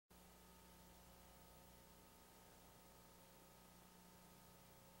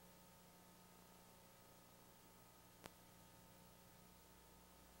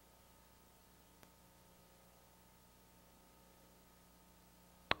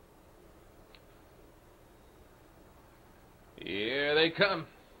come.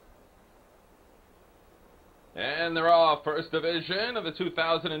 And they're off. First division of the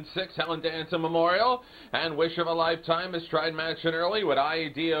 2006 Helen Dancer Memorial. And Wish of a Lifetime is tried matching early with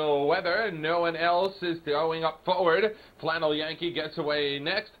Ideal Weather. No one else is going up forward. Flannel Yankee gets away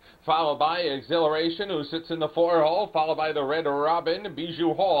next, followed by Exhilaration, who sits in the 4-hole, followed by the Red Robin,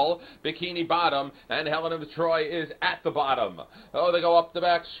 Bijou Hall, Bikini Bottom, and Helen of Troy is at the bottom. Oh, they go up the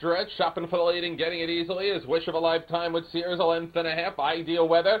back stretch, shopping for the lead and getting it easily is Wish of a Lifetime with Sears, a length and a half. Ideal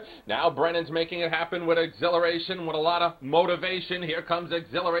Weather. Now Brennan's making it happen with Exhilaration with a lot of motivation. Here comes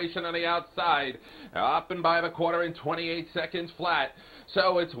Exhilaration on the outside. Up and by the quarter in 28 seconds flat.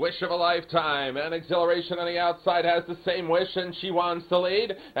 So it's Wish of a Lifetime, and Exhilaration on the outside has the same wish, and she wants to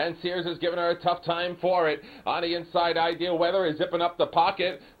lead, and Sears is giving her a tough time for it. On the inside, Ideal Weather is zipping up the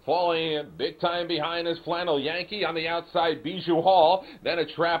pocket. Falling big time behind is Flannel Yankee. On the outside, Bijou Hall. Then a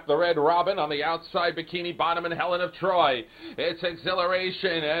trap, the Red Robin. On the outside, Bikini Bottom and Helen of Troy. It's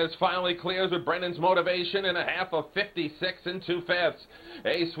Exhilaration as finally clears with Brennan's motivation in a half of 56 2/5.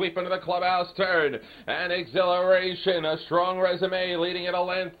 A sweep into the clubhouse turn. And Exhilaration, a strong resume, leading at a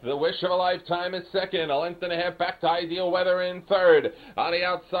length. The Wish of a Lifetime is second. A length and a half back to Ideal Weather in third. On the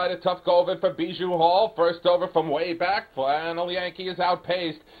outside, a tough go over for Bijou Hall. First over from way back. Flannel Yankee is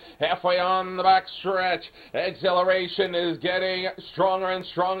outpaced. Halfway on the back stretch, Exhilaration is getting stronger and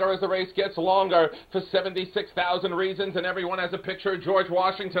stronger as the race gets longer for 76,000 reasons, and everyone has a picture of George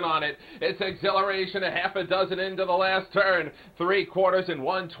Washington on it. It's Exhilaration, a half a dozen into the last turn, 3/4 in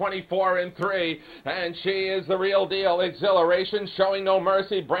 1:24 3, and she is the real deal. Exhilaration showing no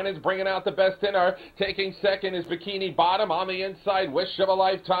mercy. Brennan's bringing out the best in her. Taking second is Bikini Bottom. On the inside, Wish of a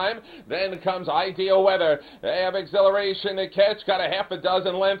Lifetime. Then comes Ideal Weather. They have Exhilaration to catch, got a half a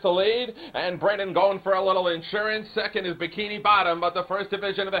dozen length lead, and Brennan going for a little insurance. Second is Bikini Bottom, but the first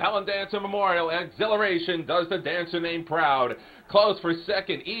division of the Helen Dancer Memorial, Exhilaration does the dancer name proud. Close for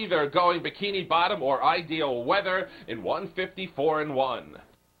second, either going Bikini Bottom or Ideal Weather in 1:54 1.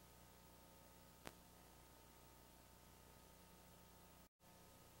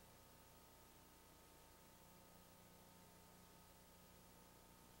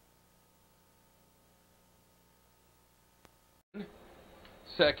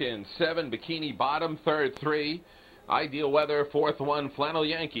 Second, 7, Bikini Bottom. Third, 3, Ideal Weather. Fourth, 1, Flannel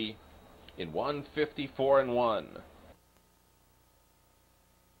Yankee in 1:54 1.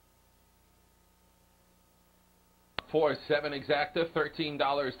 4-7 Exacta,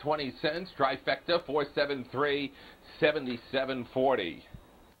 $13.20. Trifecta, 473, $77.40.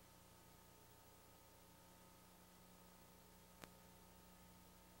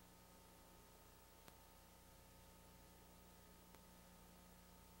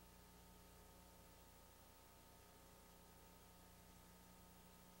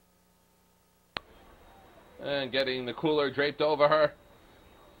 And getting the cooler draped over her.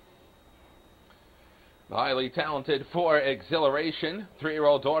 The highly talented 4, Exhilaration.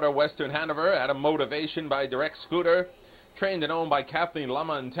 3-year-old daughter, Western Hanover, at a motivation by Direct Scooter. Trained and owned by Kathleen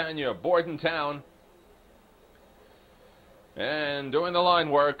LaMontagne, Bordentown. And doing the line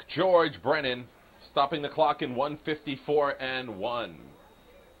work, George Brennan. Stopping the clock in 1:54 1.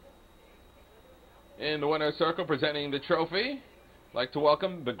 In the winner's circle, presenting the trophy, I'd like to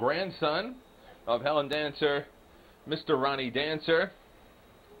welcome the grandson of Helen Dancer, Mr. Ronnie Dancer.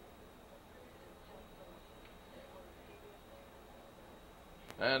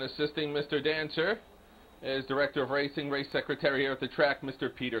 And assisting Mr. Dancer is Director of Racing, Race Secretary here at the track,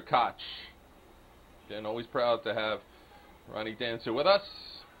 Mr. Peter Koch. Again, always proud to have Ronnie Dancer with us.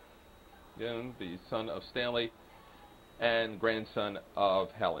 Again, the son of Stanley and grandson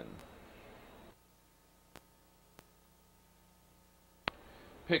of Helen.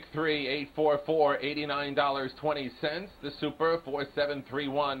 Pick 3, 844, $89.20. The Super,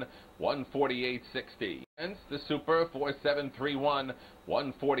 4731, $148.60. The Super, 4731,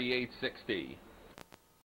 $148.60.